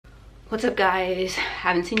What's up, guys?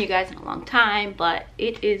 Haven't seen you guys in a long time, but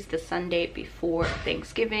it is the Sunday before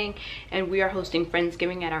Thanksgiving and we are hosting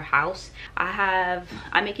Friendsgiving at our house. I'm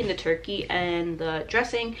making the turkey and the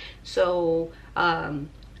dressing, so I'm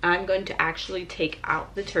going to actually take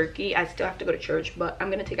out the turkey. I still have to go to church, but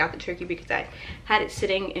I'm gonna take out the turkey because I had it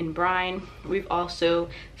sitting in brine. We've also,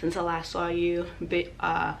 since I last saw you,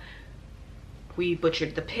 we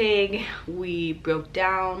butchered the pig. We broke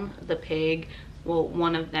down the pig, well,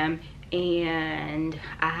 one of them, and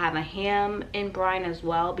I have a ham in brine as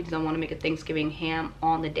well because I want to make a Thanksgiving ham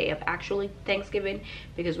on the day of actually Thanksgiving,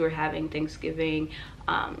 because we're having Thanksgiving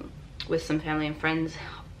with some family and friends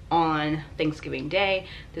on Thanksgiving Day.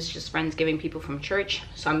 This is just Friendsgiving, people from church.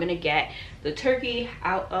 So I'm gonna get the turkey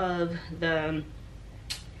out of the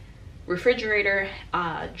refrigerator,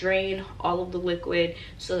 drain all of the liquid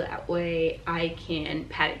so that way I can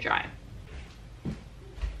pat it dry.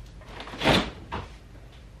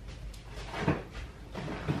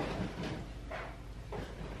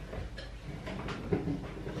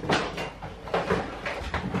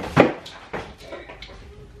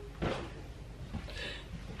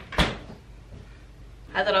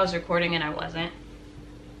 I thought I was recording and I wasn't.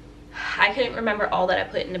 I couldn't remember all that I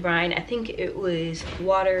put in the brine. I think it was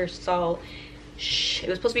water, salt. It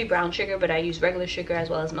was supposed to be brown sugar, but I used regular sugar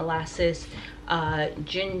as well as molasses,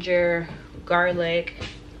 ginger, garlic,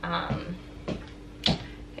 and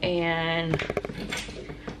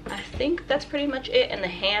I think that's pretty much it. And the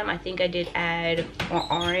ham, I think I did add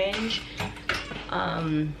orange.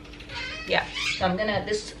 Yeah, so I'm gonna,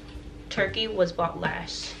 this turkey was bought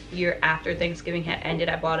last year after Thanksgiving had ended.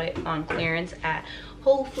 I bought it on clearance at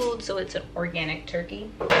Whole Foods, so it's an organic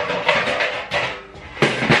turkey.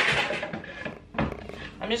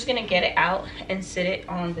 I'm just gonna get it out and sit it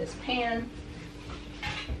on this pan.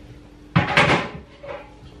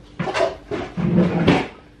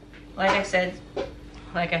 Like I said,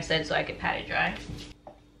 so I could pat it dry.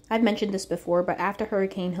 I've mentioned this before, but after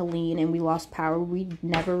Hurricane Helene and we lost power, we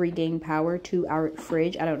never regained power to our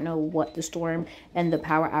fridge. I don't know what the storm and the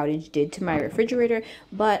power outage did to my refrigerator,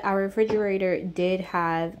 but our refrigerator did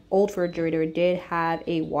have, old refrigerator did have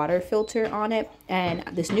a water filter on it, and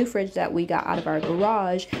this new fridge that we got out of our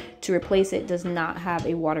garage to replace it does not have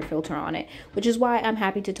a water filter on it, which is why I'm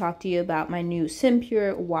happy to talk to you about my new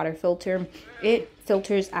SimPure water filter. It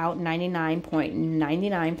filters out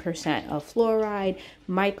 99.99% of fluoride,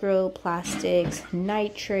 microplastics,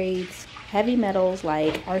 nitrates, heavy metals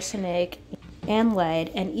like arsenic and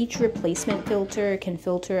lead, and each replacement filter can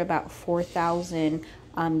filter about 4,000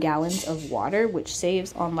 gallons of water, which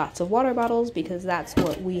saves on lots of water bottles, because that's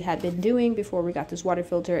what we had been doing before we got this water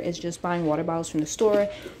filter, is just buying water bottles from the store.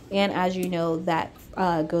 And as you know, that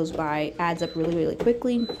adds up really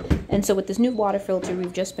quickly. And so with this new water filter,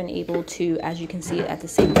 we've just been able to, as you can see at the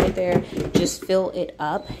sink right there, just fill it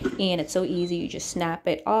up, and it's so easy. You just snap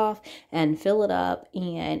it off and fill it up,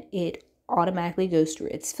 and it automatically goes through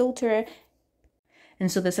its filter.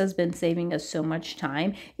 And so this has been saving us so much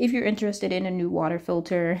time. If you're interested in a new water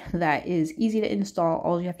filter that is easy to install,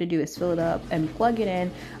 all you have to do is fill it up and plug it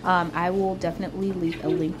in. I will definitely leave a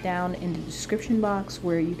link down in the description box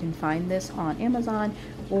where you can find this on Amazon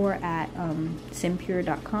or at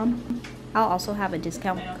simpure.com. I'll also have a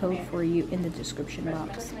discount code for you in the description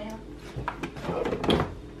box.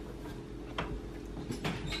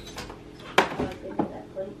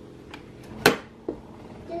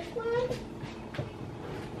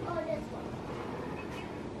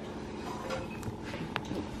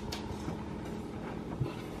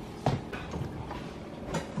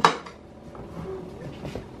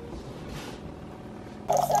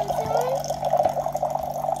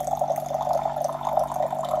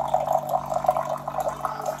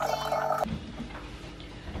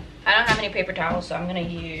 I don't have any paper towels, so I'm gonna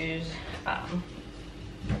use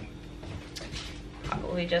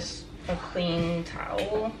probably just a clean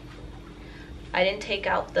towel. I didn't take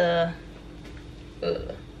out the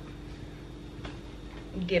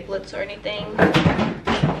giblets or anything when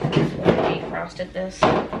I defrosted this,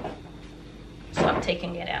 so I'm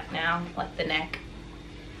taking it out now, like the neck.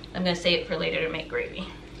 I'm gonna save it for later to make gravy,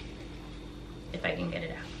 if I can get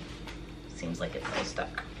it out. Seems like it's still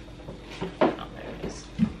stuck. Oh, there it is.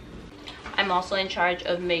 I'm also in charge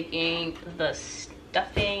of making the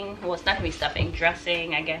stuffing. Well, it's not gonna be stuffing,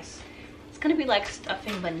 dressing, I guess. It's gonna be like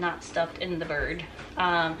stuffing, but not stuffed in the bird.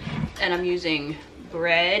 And I'm using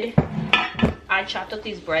bread. I chopped up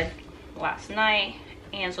these bread last night,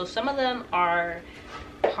 and so some of them are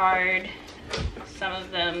hard. Some of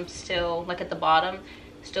them still, like at the bottom,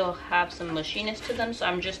 still have some mushiness to them. So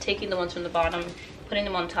I'm just taking the ones from the bottom, putting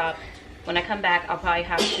them on top, When I come back, I'll probably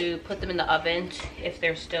have to put them in the oven if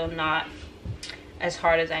they're still not as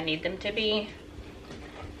hard as I need them to be.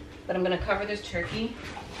 But I'm gonna cover this turkey.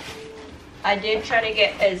 I did try to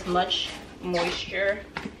get as much moisture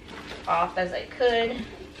off as I could.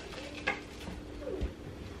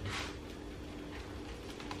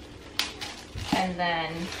 And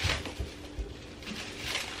then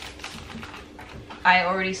I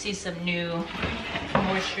already see some new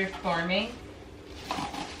moisture forming.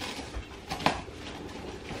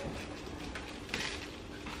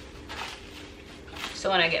 So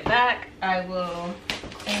when I get back, I will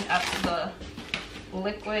clean up the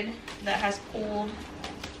liquid that has cooled.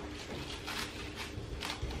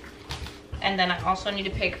 And then I also need to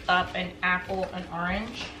pick up an apple, an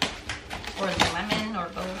orange, or the lemon, or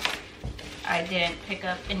both. I didn't pick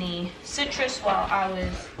up any citrus while I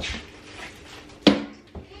was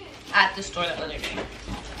at the store the other day.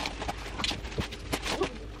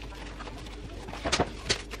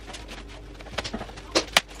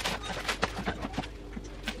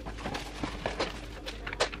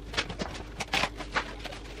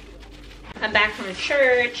 I'm back from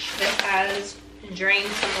church. This has drained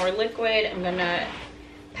some more liquid. I'm gonna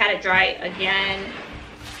pat it dry again.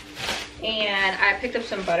 And I picked up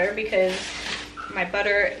some butter because my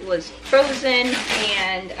butter was frozen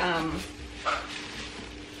and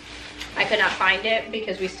I could not find it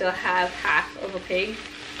because we still have half of a pig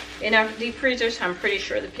in our deep freezer, so I'm pretty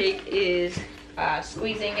sure the pig is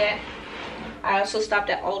squeezing it. I also stopped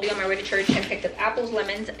at Aldi on my way to church and picked up apples,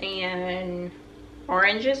 lemons, and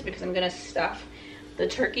oranges because I'm gonna stuff the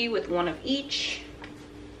turkey with one of each.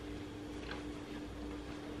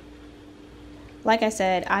 Like I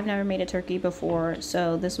said, I've never made a turkey before,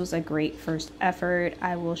 so this was a great first effort.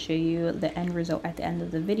 I will show you the end result at the end of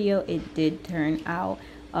the video. It did turn out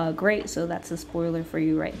great, so that's a spoiler for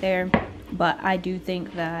you right there. But I do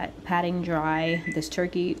think that patting dry this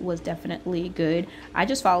turkey was definitely good. I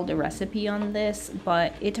just followed the recipe on this,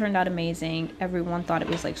 but it turned out amazing. Everyone thought it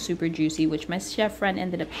was like super juicy, which my chef friend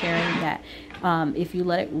ended up sharing that if you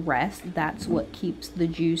let it rest, that's what keeps the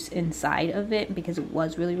juice inside of it, because it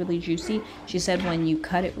was really, really juicy. She said when you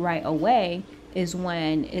cut it right away is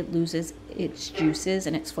when it loses its juices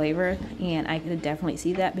and its flavor, and I could definitely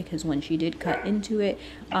see that because when she did cut into it,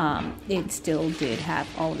 it still did have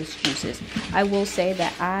all of its juices. I will say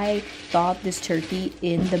that I thawed this turkey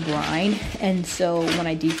in the brine, and so when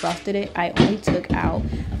I defrosted it, I only took out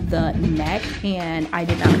the neck, and I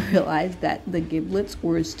did not realize that the giblets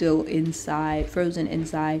were still inside, frozen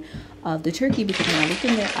inside of the turkey, because when I looked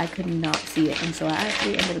in there, I could not see it. And so I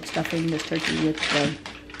actually ended up stuffing this turkey with the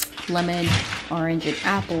lemon, orange, and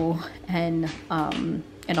apple, and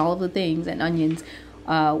all of the things, and onions,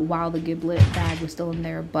 while the giblet bag was still in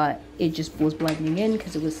there, but it just was blending in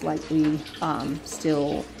because it was slightly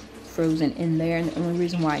still frozen in there. And the only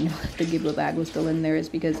reason why I know that the giblet bag was still in there is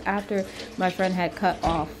because after my friend had cut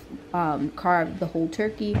off, carved the whole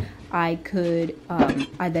turkey, I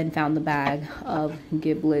then found the bag of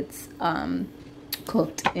giblets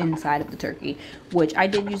cooked inside of the turkey, which I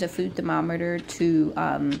did use a food thermometer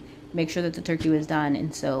to make sure that the turkey was done,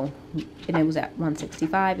 and it was at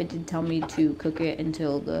 165. It did tell me to cook it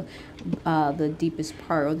until the deepest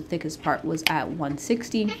part or the thickest part was at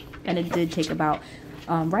 160, and it did take about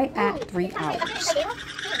right at 3 hours.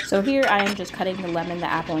 So here I am just cutting the lemon, the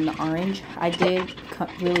apple, and the orange. I did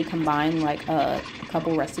really combine like a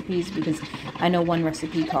couple recipes, because I know one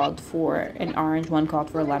recipe called for an orange, one called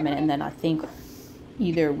for a lemon, and then I think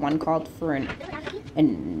either one called for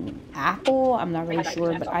an apple. I'm not really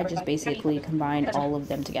sure, but I just basically combined all of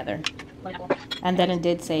them together. And then it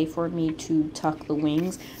did say for me to tuck the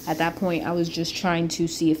wings. At that point, I was just trying to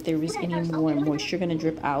see if there was any more moisture going to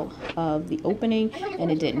drip out of the opening, and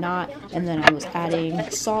it did not. And then I was adding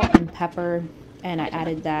salt and pepper, and I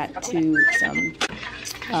added that to some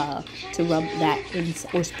to rub that in,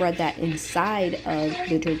 or spread that inside of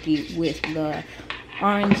the turkey with the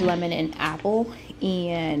orange, lemon, and apple.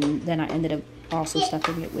 And then I ended up also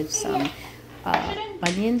stuffing it with some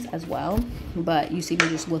onions as well. But you see me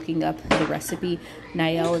just looking up the recipe.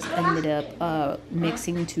 Nael has ended up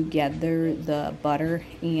mixing together the butter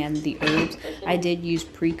and the herbs. I did use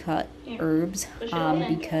pre-cut herbs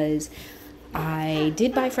because I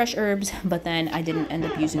did buy fresh herbs, but then I didn't end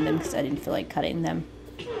up using them because I didn't feel like cutting them.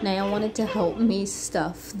 Nael wanted to help me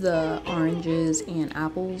stuff the oranges and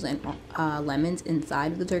apples and lemons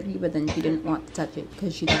inside of the turkey, but then she didn't want to touch it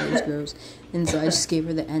because she thought it was gross. And so I just gave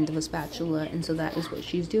her the end of a spatula, and so that is what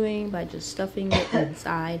she's doing by just stuffing it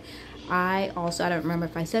inside. I don't remember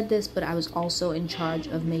if I said this, but I was also in charge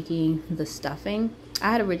of making the stuffing.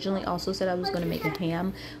 I had originally also said I was going to make a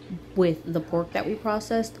ham with the pork that we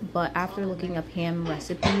processed, but after looking up ham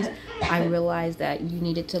recipes, I realized that you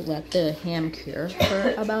needed to let the ham cure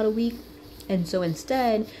for about a week. And so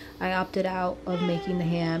instead, I opted out of making the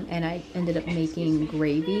ham and I ended up making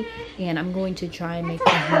gravy. And I'm going to try and make the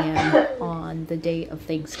ham on the day of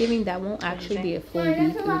Thanksgiving. That won't actually be a full week.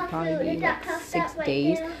 It would probably be like 6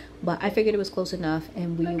 days. But I figured it was close enough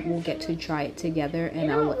and we will get to try it together.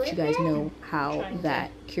 And I'll let you guys know how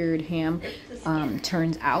that cured ham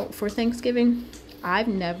turns out for Thanksgiving. I've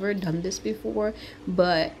never done this before,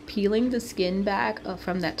 but peeling the skin back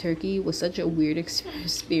from that turkey was such a weird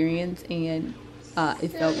experience, and it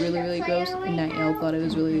felt really gross, and Niall thought it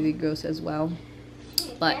was really gross as well.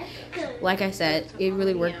 But like I said, it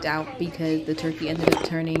really worked out because the turkey ended up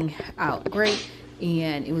turning out great,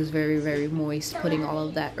 and it was very moist, putting all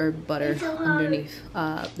of that herb butter underneath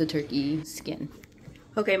the turkey skin.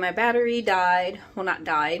 Okay, my battery died. Well, not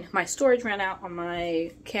died. My storage ran out on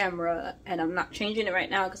my camera, and I'm not changing it right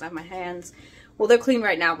now because I have my hands. Well, they're clean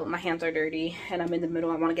right now, but my hands are dirty, and I'm in the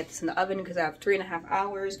middle. I want to get this in the oven because I have 3.5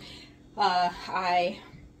 hours. I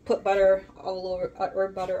put butter all over,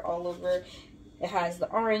 herb butter all over. It has the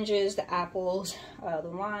oranges, the apples, the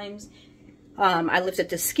limes. I lifted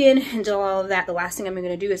the skin and did all of that. The last thing I'm going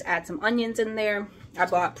to do is add some onions in there. I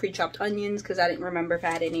bought pre-chopped onions because I didn't remember if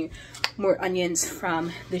I had any more onions from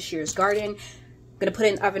this year's garden. I'm going to put it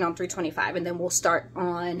in the oven on 325 and then we'll start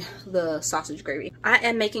on the sausage gravy. I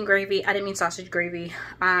am making gravy. I didn't mean sausage gravy.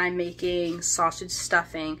 I'm making sausage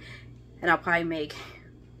stuffing, and I'll probably make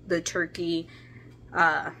the turkey,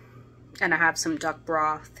 and I have some duck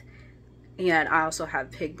broth, and I also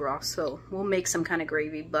have pig broth, so we'll make some kind of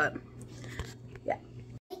gravy, but yeah.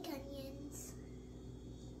 Onions.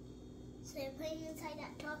 So you're putting inside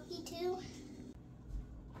that turkey too?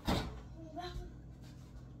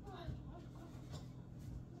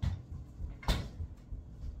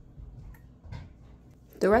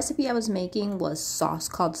 The recipe I was making was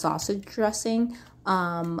called sausage dressing.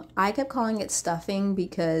 I kept calling it stuffing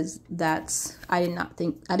because I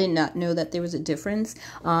did not know that there was a difference.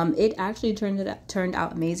 It actually turned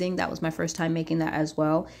out amazing. That was my first time making that as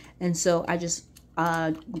well. And so I just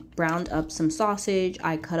browned up some sausage.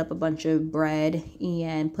 I cut up a bunch of bread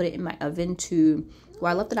and put it in my oven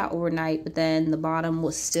I left it out overnight, but then the bottom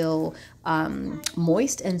was still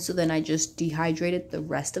moist, and so then I just dehydrated the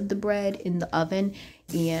rest of the bread in the oven.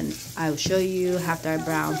 And I'll show you after I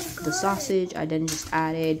browned the sausage, I then just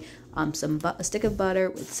added a stick of butter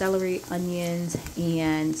with celery, onions,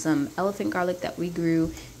 and some elephant garlic that we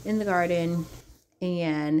grew in the garden.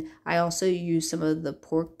 And I also used some of the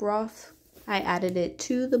pork broth. I added it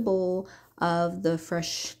to the bowl of the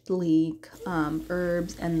freshly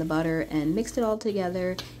herbs and the butter and mixed it all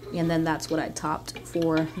together, and then that's what I topped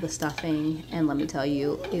for the stuffing. And let me tell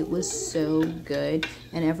you, it was so good,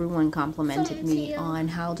 and everyone complimented me on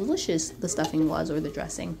how delicious the stuffing was, or the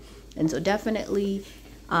dressing. And so definitely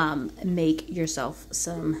make yourself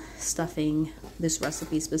some stuffing, this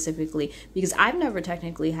recipe specifically, because I've never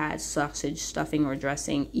technically had sausage stuffing or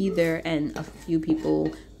dressing either, and a few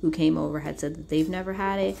people who came over had said that they've never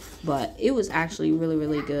had it, but it was actually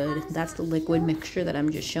really good. That's the liquid mixture that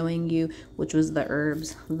I'm just showing you, which was the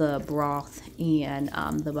herbs, the broth, and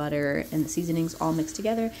the butter and the seasonings all mixed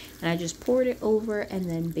together, and I just poured it over and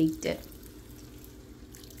then baked it.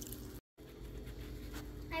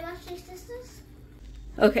 I watched your sisters.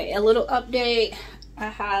 Okay, a little update. I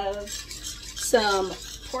have some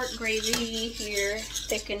pork gravy here,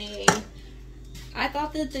 thickening. I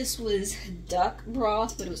thought that this was duck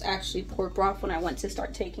broth, but it was actually pork broth. When I went to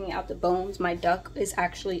start taking out the bones, my duck is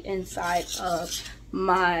actually inside of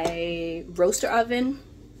my roaster oven.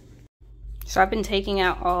 So I've been taking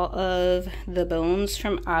out all of the bones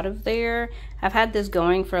from out of there. I've had this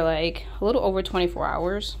going for like a little over 24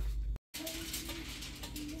 hours.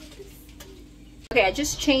 Okay, I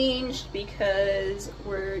just changed because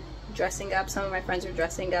we're dressing up. Some of my friends are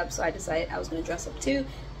dressing up, so I decided I was going to dress up too.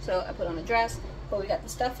 So I put on a dress, but we got the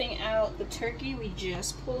stuffing out. The turkey we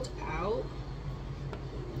just pulled out.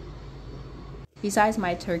 Besides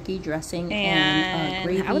my turkey dressing and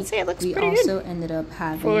gravy, I would say it looks we pretty also good. ended up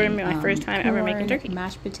having For my first time ever making turkey.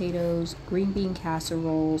 mashed potatoes, green bean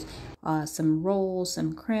casseroles, some rolls,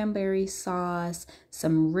 some cranberry sauce,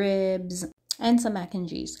 some ribs, and some mac and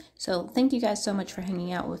cheese. So thank you guys so much for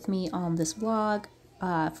hanging out with me on this vlog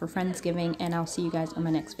for Friendsgiving, and I'll see you guys on my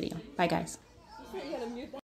next video. Bye guys.